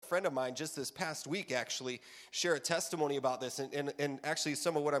friend of mine just this past week actually share a testimony about this. And actually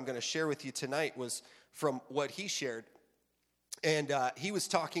some of what I'm going to share with you tonight was from what he shared. And he was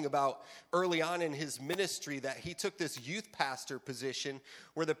talking about early on in his ministry that he took this youth pastor position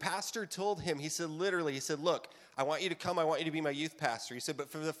where the pastor told him, he said, look, I want you to come. I want you to be my youth pastor. He said, but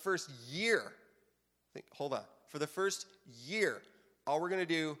for the first year, for the first year, all we're going to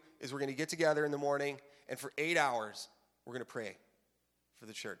do is we're going to get together in the morning, and for 8 hours, we're going to pray for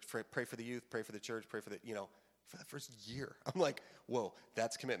the church, pray for the youth, pray for the church, pray for for the first year. I'm like, whoa,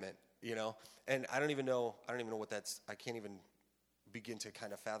 that's commitment, And I don't even know what that's, I can't even begin to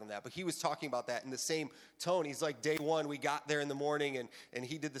kind of fathom that. But he was talking about that in the same tone. He's like, day one, we got there in the morning, and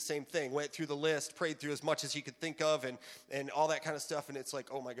he did the same thing, went through the list, prayed through as much as he could think of, and all that kind of stuff. And it's like,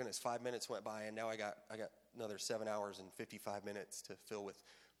 oh my goodness, 5 minutes went by, and now I got another 7 hours and 55 minutes to fill with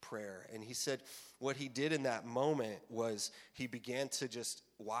prayer. And he said what he did in that moment was he began to just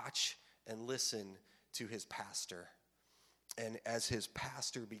watch and listen to his pastor. And as his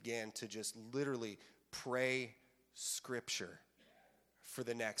pastor began to just literally pray scripture for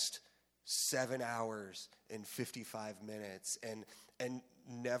the next 7 hours and 55 minutes and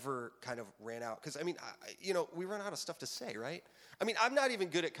never kind of ran out. Because, we run out of stuff to say, right? I'm not even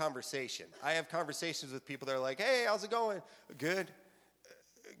good at conversation. I have conversations with people that are like, hey, how's it going? Good.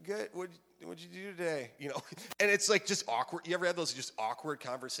 What'd you do today? And it's like just awkward. You ever had those just awkward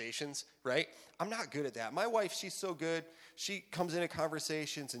conversations, right? I'm not good at that. My wife, she's so good. She comes into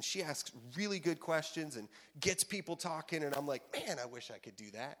conversations and she asks really good questions and gets people talking. And I'm like, man, I wish I could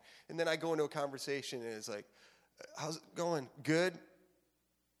do that. And then I go into a conversation and it's like, how's it going? Good.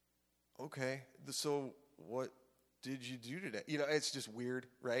 Okay. So what did you do today? It's just weird,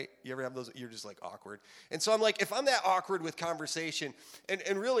 right? You ever have those? You're just like awkward. And so I'm like, if I'm that awkward with conversation,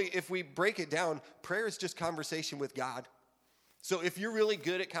 and really, if we break it down, prayer is just conversation with God. So if you're really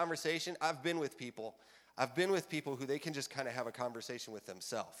good at conversation, I've been with people who they can just kind of have a conversation with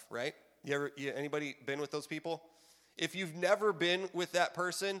themselves, right? Anybody been with those people? If you've never been with that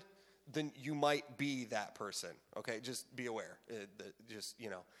person, then you might be that person, okay? Just be aware.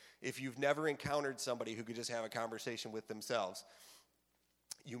 If you've never encountered somebody who could just have a conversation with themselves,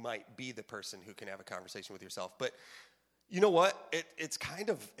 you might be the person who can have a conversation with yourself. But you know what? It's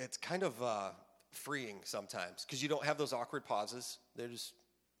kind of freeing sometimes because you don't have those awkward pauses. They're just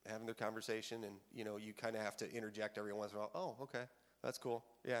having their conversation, and you kind of have to interject every once in a while. Oh, okay, that's cool.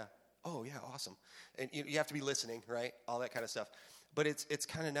 Yeah. Oh, yeah, awesome. And you have to be listening, right? All that kind of stuff. But it's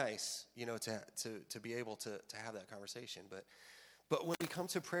kind of nice, to be able to have that conversation. But when we come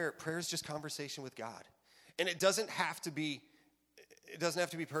to prayer is just conversation with God. And it doesn't have to be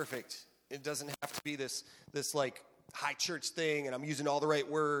perfect. It doesn't have to be this like high church thing and I'm using all the right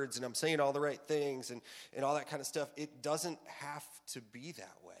words and I'm saying all the right things and all that kind of stuff. It doesn't have to be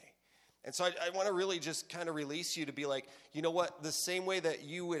that way. And so I want to really just kind of release you to be like, you know what? The same way that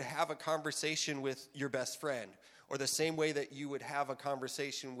you would have a conversation with your best friend, or the same way that you would have a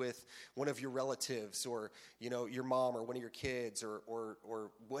conversation with one of your relatives or, your mom or one of your kids or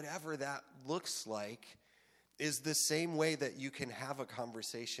whatever that looks like, is the same way that you can have a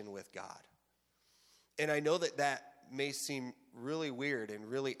conversation with God. And I know that may seem really weird and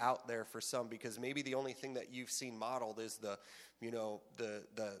really out there for some, because maybe the only thing that you've seen modeled is the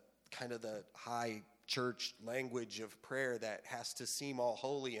kind of the high church language of prayer that has to seem all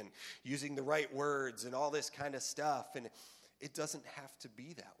holy and using the right words and all this kind of stuff. And it doesn't have to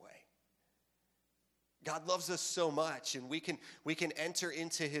be that way. God loves us so much, and we can enter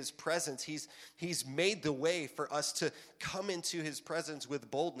into his presence. He's made the way for us to come into his presence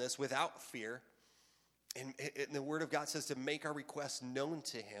with boldness, without fear. And the word of God says to make our requests known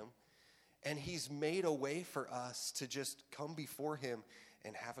to him. And he's made a way for us to just come before him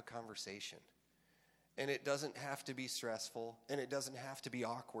and have a conversation. And it doesn't have to be stressful, and it doesn't have to be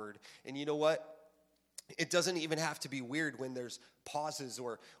awkward. And you know what? It doesn't even have to be weird when there's pauses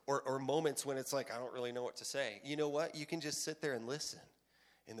or moments when it's like, I don't really know what to say. You know what? You can just sit there and listen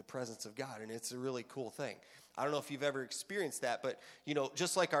in the presence of God, and it's a really cool thing. I don't know if you've ever experienced that, but,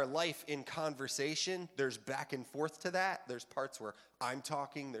 just like our life in conversation, there's back and forth to that. There's parts where I'm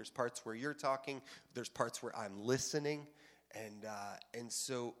talking. There's parts where you're talking. There's parts where I'm listening. And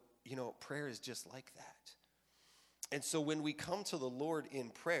so, prayer is just like that. And so when we come to the Lord in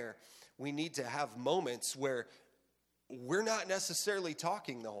prayer, we need to have moments where we're not necessarily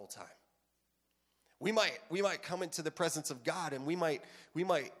talking the whole time. We might come into the presence of God, and we might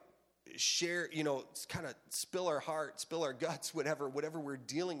share, kind of spill our heart, spill our guts, whatever we're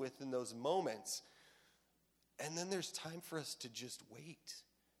dealing with in those moments. And then there's time for us to just wait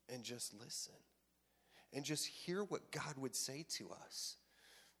and just listen and just hear what God would say to us.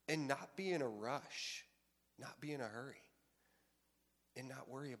 and not be in a rush, not be in a hurry, and not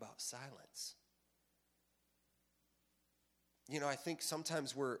worry about silence. I think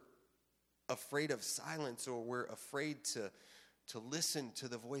sometimes we're afraid of silence, or we're afraid to listen to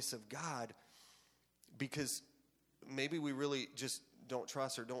the voice of God because maybe we really just don't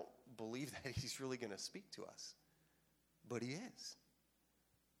trust or don't believe that he's really going to speak to us. But he is.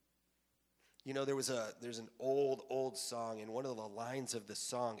 There's an old song, and one of the lines of the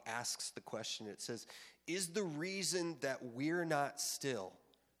song asks the question. It says, "Is the reason that we're not still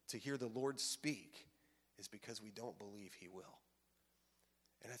to hear the Lord speak is because we don't believe he will?"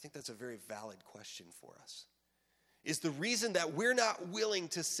 And I think that's a very valid question for us. Is the reason that we're not willing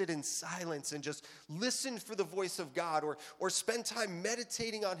to sit in silence and just listen for the voice of God, or spend time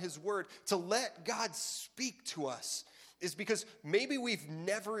meditating on his word to let God speak to us, is because maybe we've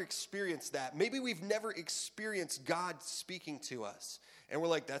never experienced that. Maybe we've never experienced God speaking to us. And we're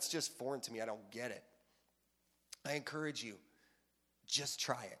like, that's just foreign to me. I don't get it. I encourage you, just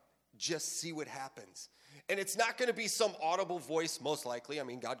try it. Just see what happens. And it's not going to be some audible voice, most likely. I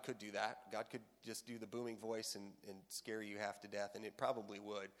mean, God could do that. God could just do the booming voice and scare you half to death, and it probably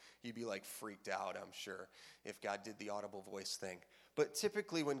would. You'd be like freaked out, I'm sure, if God did the audible voice thing. But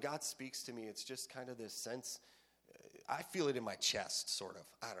typically when God speaks to me, it's just kind of this sense, I feel it in my chest, sort of.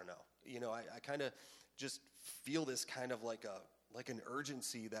 I don't know. I kind of just feel this kind of like an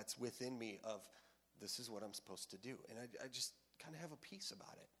urgency that's within me of, this is what I'm supposed to do. And I just kind of have a peace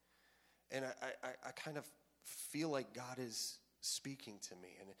about it. And I kind of feel like God is speaking to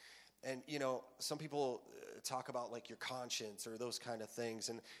me. And some people talk about like your conscience or those kind of things.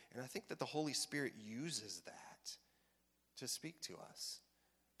 And I think that the Holy Spirit uses that to speak to us,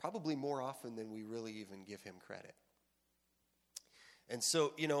 probably more often than we really even give him credit. And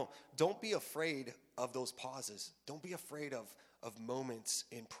so, don't be afraid of those pauses. Don't be afraid of moments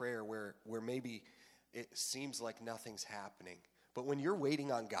in prayer where maybe it seems like nothing's happening. But when you're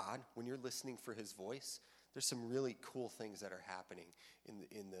waiting on God, when you're listening for his voice, there's some really cool things that are happening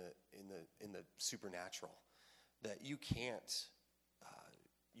in the supernatural that you can't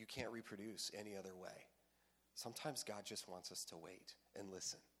reproduce any other way. Sometimes God just wants us to wait and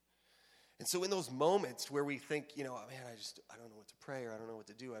listen. And so in those moments where we think, I don't know what to pray, or I don't know what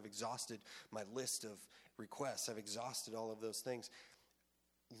to do, I've exhausted my list of requests, I've exhausted all of those things,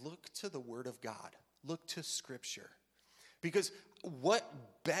 look to the Word of God. Look to Scripture. Because what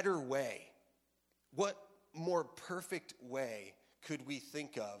better way, what more perfect way could we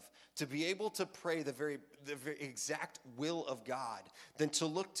think of to be able to pray the very exact will of God than to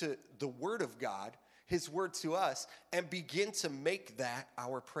look to the Word of God, his word to us, and begin to make that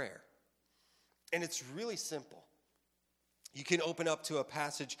our prayer? And it's really simple. You can open up to a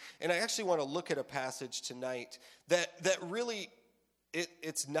passage, and I actually want to look at a passage tonight that really,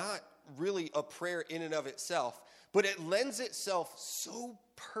 it's not really a prayer in and of itself, but it lends itself so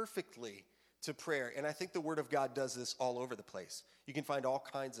perfectly to prayer. And I think the Word of God does this all over the place. You can find all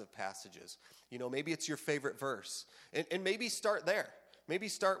kinds of passages. Maybe it's your favorite verse. And maybe start there. Maybe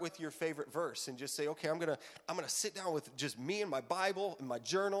start with your favorite verse and just say, okay, I'm gonna sit down with just me and my Bible and my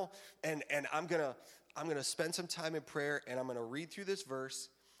journal, and I'm gonna spend some time in prayer, and I'm gonna read through this verse.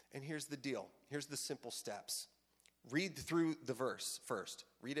 And here's the deal. Here's the simple steps. Read through the verse first.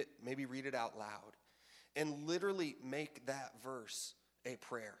 Read it out loud. And literally make that verse a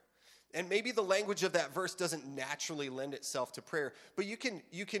prayer. And maybe the language of that verse doesn't naturally lend itself to prayer, but you can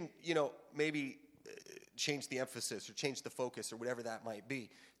maybe change the emphasis or change the focus or whatever that might be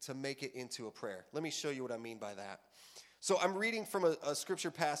to make it into a prayer. Let me show you what I mean by that. So I'm reading from a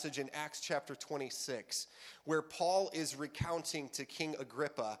scripture passage in Acts chapter 26, where Paul is recounting to King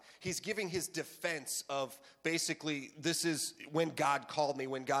Agrippa. He's giving his defense of basically, this is when God called me,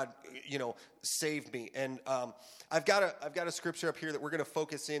 when God, saved me. And I've got a scripture up here that we're going to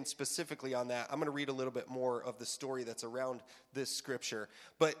focus in specifically on that. I'm going to read a little bit more of the story that's around this scripture.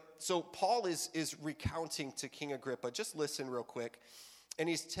 But so Paul is recounting to King Agrippa. Just listen real quick. And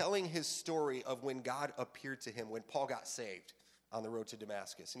he's telling his story of when God appeared to him, when Paul got saved on the road to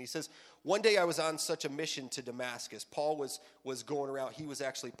Damascus. And he says, one day I was on such a mission to Damascus. Paul was going around. He was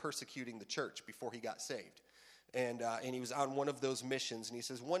actually persecuting the church before he got saved. And he was on one of those missions. And he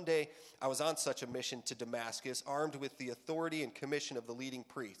says, one day I was on such a mission to Damascus, armed with the authority and commission of the leading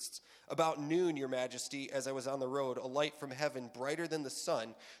priests. About noon, Your Majesty, as I was on the road, a light from heaven, brighter than the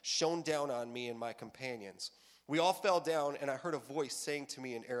sun, shone down on me and my companions. We all fell down, and I heard a voice saying to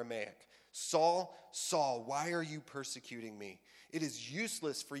me in Aramaic, Saul, Saul, why are you persecuting me? It is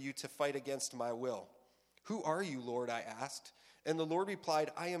useless for you to fight against my will. Who are you, Lord? I asked. And the Lord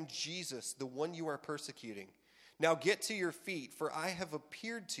replied, I am Jesus, the one you are persecuting. Now get to your feet, for I have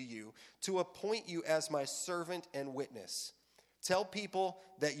appeared to you to appoint you as my servant and witness. Tell people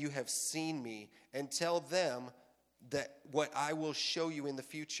that you have seen me, and tell them that what I will show you in the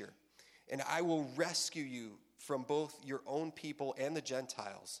future. And I will rescue you from both your own people and the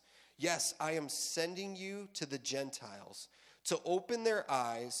Gentiles. Yes, I am sending you to the Gentiles to open their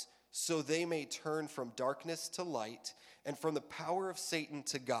eyes so they may turn from darkness to light and from the power of Satan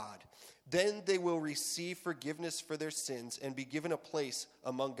to God. Then they will receive forgiveness for their sins and be given a place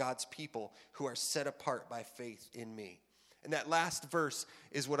among God's people who are set apart by faith in me. And that last verse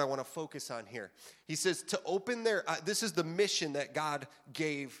is what I want to focus on here. He says to open their eyes. This is the mission that God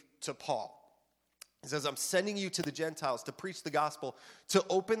gave to Paul. He says, I'm sending you to the Gentiles to preach the gospel, to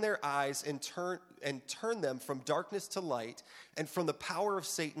open their eyes and turn them from darkness to light and from the power of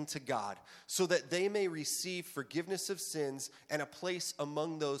Satan to God, so that they may receive forgiveness of sins and a place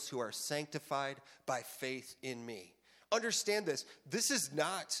among those who are sanctified by faith in me. Understand this. This is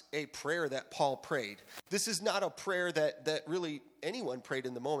not a prayer that Paul prayed. This is not a prayer that really anyone prayed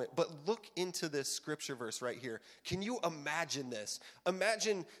in the moment. But look into this scripture verse right here. Can you imagine this?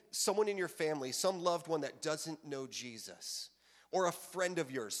 Imagine someone in your family, some loved one that doesn't know Jesus, or a friend of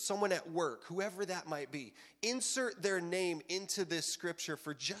yours, someone at work, whoever that might be. Insert their name into this scripture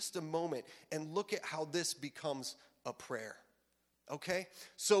for just a moment and look at how this becomes a prayer. Okay?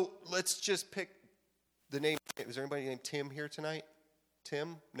 So let's just pick the name. Is there anybody named Tim here tonight?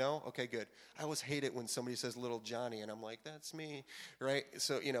 Tim? No? Okay, good. I always hate it when somebody says little Johnny, and I'm like, that's me, right?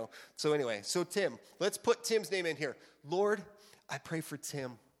 So anyway, so Tim. Let's put Tim's name in here. Lord, I pray for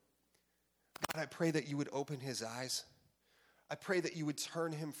Tim. God, I pray that you would open his eyes. I pray that you would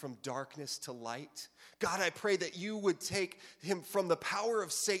turn him from darkness to light. God, I pray that you would take him from the power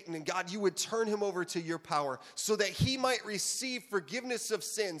of Satan, and God, you would turn him over to your power so that he might receive forgiveness of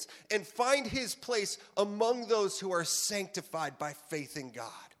sins and find his place among those who are sanctified by faith in God.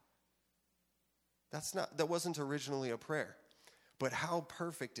 That wasn't originally a prayer, but how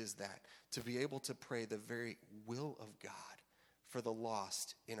perfect is that to be able to pray the very will of God for the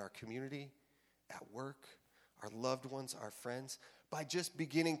lost in our community, at work, our loved ones, our friends, by just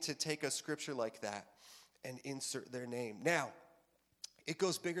beginning to take a scripture like that and insert their name. Now, it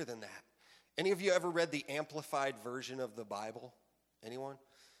goes bigger than that. Any of you ever read the amplified version of the Bible? Anyone?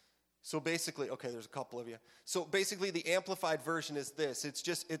 So basically, okay, there's a couple of you. So basically the amplified version is this.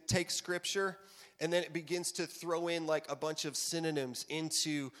 It takes scripture and then it begins to throw in like a bunch of synonyms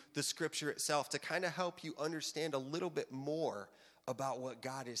into the scripture itself to kind of help you understand a little bit more about what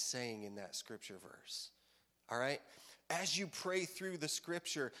God is saying in that scripture verse. All right? As you pray through the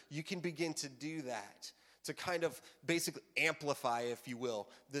scripture, you can begin to do that, to kind of basically amplify, if you will,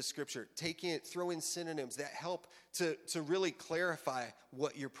 the scripture. Throw in synonyms that help to really clarify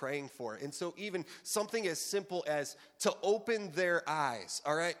what you're praying for. And so even something as simple as to open their eyes,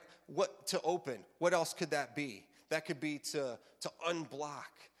 all right? What to open? What else could that be? That could be to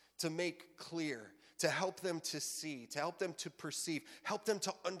unblock, to make clear, to help them to see, to help them to perceive, help them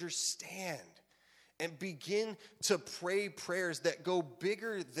to understand. And begin to pray prayers that go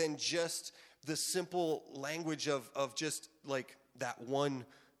bigger than just the simple language of just like that one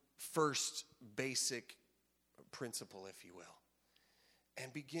first basic principle, if you will.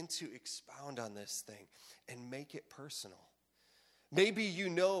 And begin to expound on this thing and make it personal. Maybe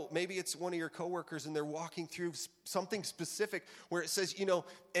it's one of your coworkers and they're walking through something specific where it says,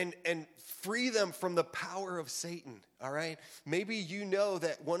 and free them from the power of Satan, all right? Maybe you know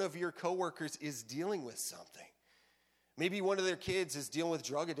that one of your coworkers is dealing with something. Maybe one of their kids is dealing with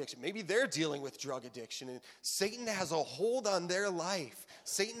drug addiction. Maybe they're dealing with drug addiction and Satan has a hold on their life.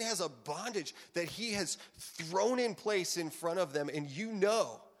 Satan has a bondage that he has thrown in place in front of them, and you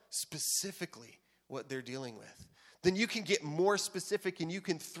know specifically what they're dealing with. Then you can get more specific and you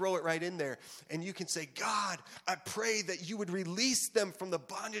can throw it right in there. And you can say, God, I pray that you would release them from the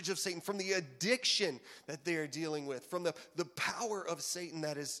bondage of Satan, from the addiction that they are dealing with, from the power of Satan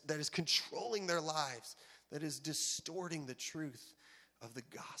that is controlling their lives, that is distorting the truth of the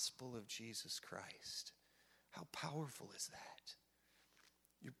gospel of Jesus Christ. How powerful is that?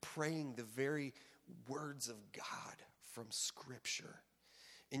 You're praying the very words of God from Scripture.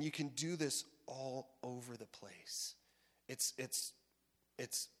 And you can do this all over the place. It's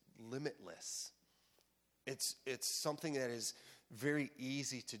limitless. It's something that is very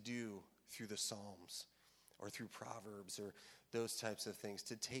easy to do through the Psalms or through Proverbs or those types of things,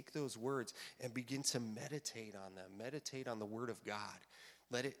 to take those words and begin to meditate on them. Meditate on the Word of God.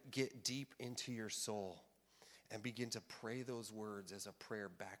 Let it get deep into your soul and begin to pray those words as a prayer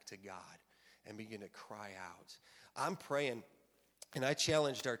back to God and begin to cry out. I'm praying And I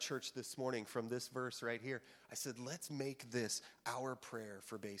challenged our church this morning from this verse right here. I said, let's make this our prayer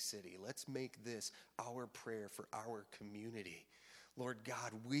for Bay City. Let's make this our prayer for our community. Lord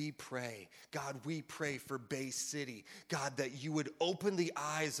God, we pray. God, we pray for Bay City. God, that you would open the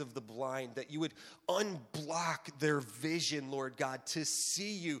eyes of the blind, that you would unblock their vision, Lord God, to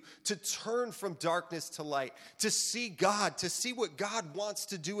see you, to turn from darkness to light, to see God, to see what God wants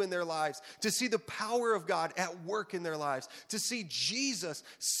to do in their lives, to see the power of God at work in their lives, to see Jesus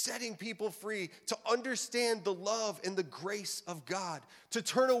setting people free, to understand the love and the grace of God, to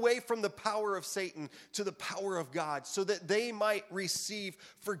turn away from the power of Satan to the power of God, so that they might receive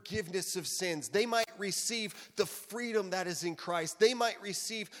forgiveness of sins. They might receive the freedom that is in Christ. They might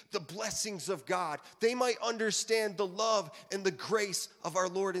receive the blessings of God. They might understand the love and the grace of our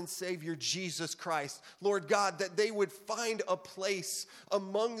Lord and Savior, Jesus Christ. Lord God, that they would find a place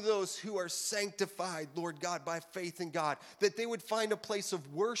among those who are sanctified, Lord God, by faith in God. That they would find a place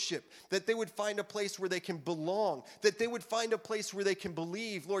of worship. That they would find a place where they can belong. That they would find a place where they can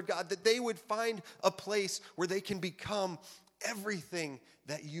believe, Lord God. That they would find a place where they can become everything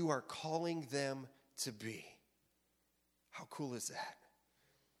that you are calling them to be. How cool is that?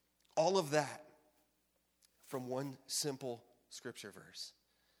 All of that from one simple scripture verse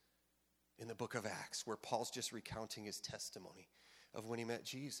in the book of Acts, where Paul's just recounting his testimony of when he met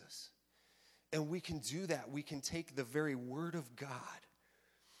Jesus. And we can do that. We can take the very word of God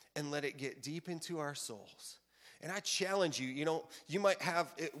and let it get deep into our souls. And I challenge you, you might have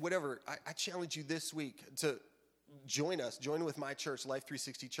whatever. I challenge you this week to join with my church, Life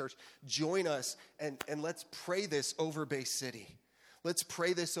 360 Church. Join us and let's pray this over Bay City. Let's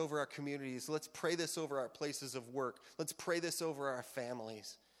pray this over our communities. Let's pray this over our places of work. Let's pray this over our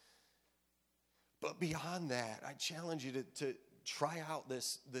families. But beyond that, I challenge you to try out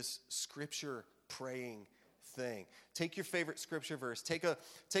this scripture praying thing. Take your favorite scripture verse. Take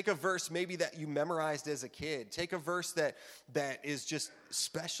a verse maybe that you memorized as a kid. Take a verse that is just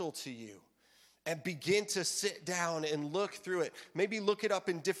special to you. And begin to sit down and look through it. Maybe look it up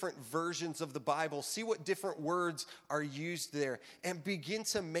in different versions of the Bible. See what different words are used there. And begin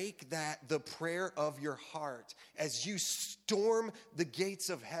to make that the prayer of your heart as you storm the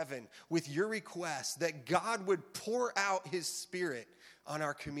gates of heaven with your request that God would pour out his Spirit on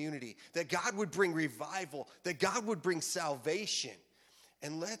our community. That God would bring revival. That God would bring salvation.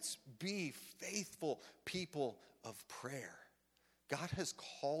 And let's be faithful people of prayer. God has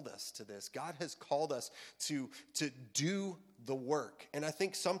called us to this. God has called us to do the work. And I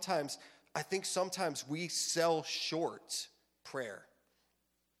think sometimes we sell short prayer.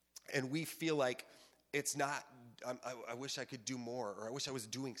 And we feel like it's not, I wish I could do more, or I wish I was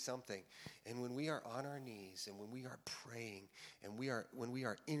doing something. And when we are on our knees and when we are praying and when we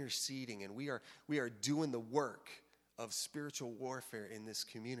are interceding and we are doing the work of spiritual warfare in this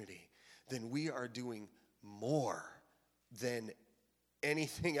community, then we are doing more than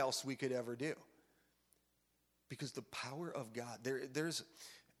anything else we could ever do. Because the power of God, there's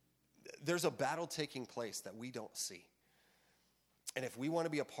a battle taking place that we don't see. And if we want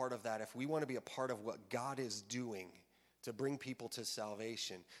to be a part of that, if we want to be a part of what God is doing to bring people to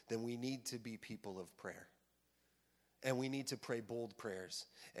salvation, then we need to be people of prayer. And we need to pray bold prayers.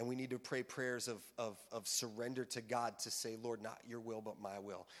 And we need to pray prayers of surrender to God to say, Lord, not your will, but my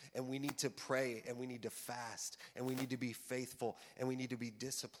will. And we need to pray, and we need to fast, and we need to be faithful, and we need to be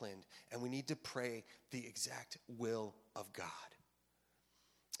disciplined, and we need to pray the exact will of God.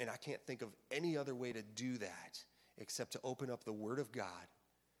 And I can't think of any other way to do that except to open up the Word of God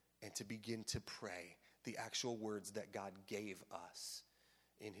and to begin to pray the actual words that God gave us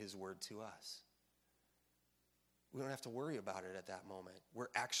in his word to us. We don't have to worry about it at that moment. We're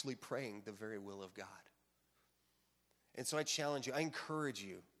actually praying the very will of God. And so I challenge you, I encourage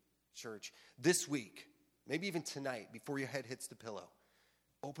you, church, this week, maybe even tonight, before your head hits the pillow,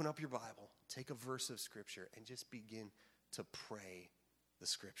 open up your Bible, take a verse of Scripture, and just begin to pray the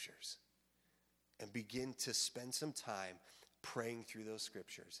Scriptures. And begin to spend some time praying through those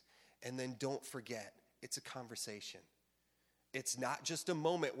Scriptures. And then don't forget, it's a conversation. It's not just a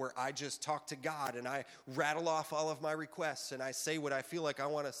moment where I just talk to God and I rattle off all of my requests and I say what I feel like I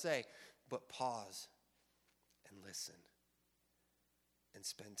want to say. But pause and listen and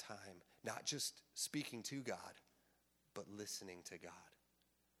spend time not just speaking to God, but listening to God.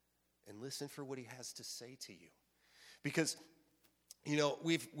 And listen for what he has to say to you. Because, you know,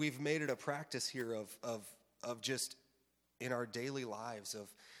 we've made it a practice here of just in our daily lives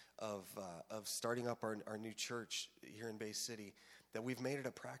of starting up our new church here in Bay City, that we've made it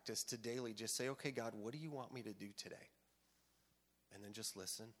a practice to daily just say, okay, God, what do you want me to do today? And then just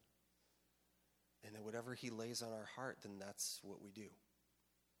listen And then whatever he lays on our heart, then that's what we do.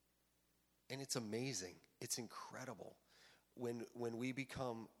 And it's amazing. It's incredible when we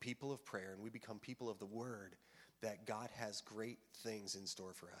become people of prayer and we become people of the word, that God has great things in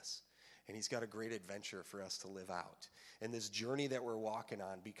store for us. And he's got a great adventure for us to live out. And this journey that we're walking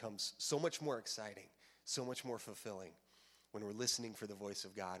on becomes so much more exciting, so much more fulfilling when we're listening for the voice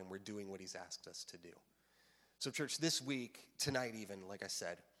of God and we're doing what he's asked us to do. So church, this week, tonight even, like I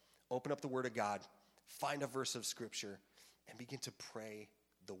said, open up the word of God, find a verse of scripture, and begin to pray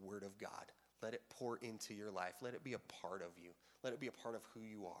the word of God. Let it pour into your life. Let it be a part of you. Let it be a part of who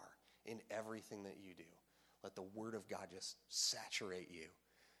you are in everything that you do. Let the word of God just saturate you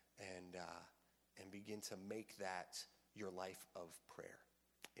and begin to make that your life of prayer.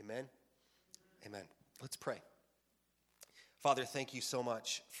 Amen? Amen. Let's pray. Father, thank you so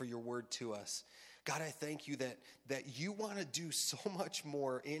much for your word to us. God, I thank you that you want to do so much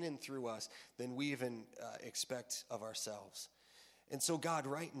more in and through us than we even expect of ourselves. And so, God,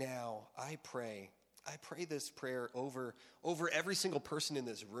 right now, I pray this prayer over every single person in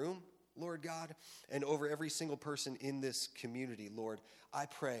this room, Lord God, and over every single person in this community, Lord. I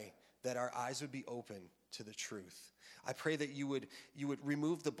pray that our eyes would be open to the truth. I pray that you would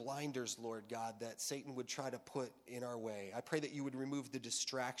remove the blinders, Lord God, that Satan would try to put in our way. I pray that you would remove the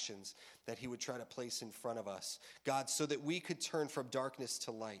distractions that he would try to place in front of us, God, so that we could turn from darkness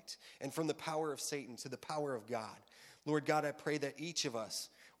to light and from the power of Satan to the power of God. Lord God, I pray that each of us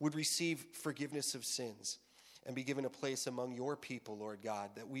would receive forgiveness of sins and be given a place among your people, Lord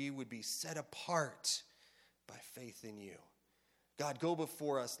God, that we would be set apart by faith in you. God, go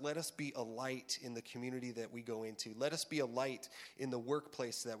before us. Let us be a light in the community that we go into. Let us be a light in the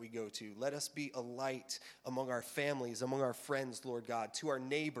workplace that we go to. Let us be a light among our families, among our friends, Lord God, to our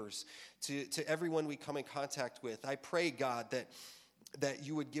neighbors, to everyone we come in contact with. I pray, God, that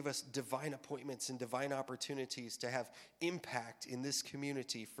you would give us divine appointments and divine opportunities to have impact in this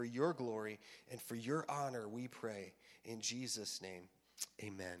community for your glory and for your honor, we pray. In Jesus' name,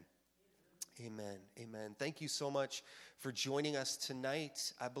 amen. Amen. Amen. Thank you so much for joining us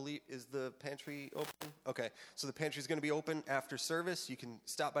tonight. I believe, is the pantry open? Okay, so the pantry is going to be open after service. You can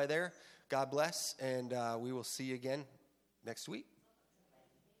stop by there. God bless, and we will see you again next week.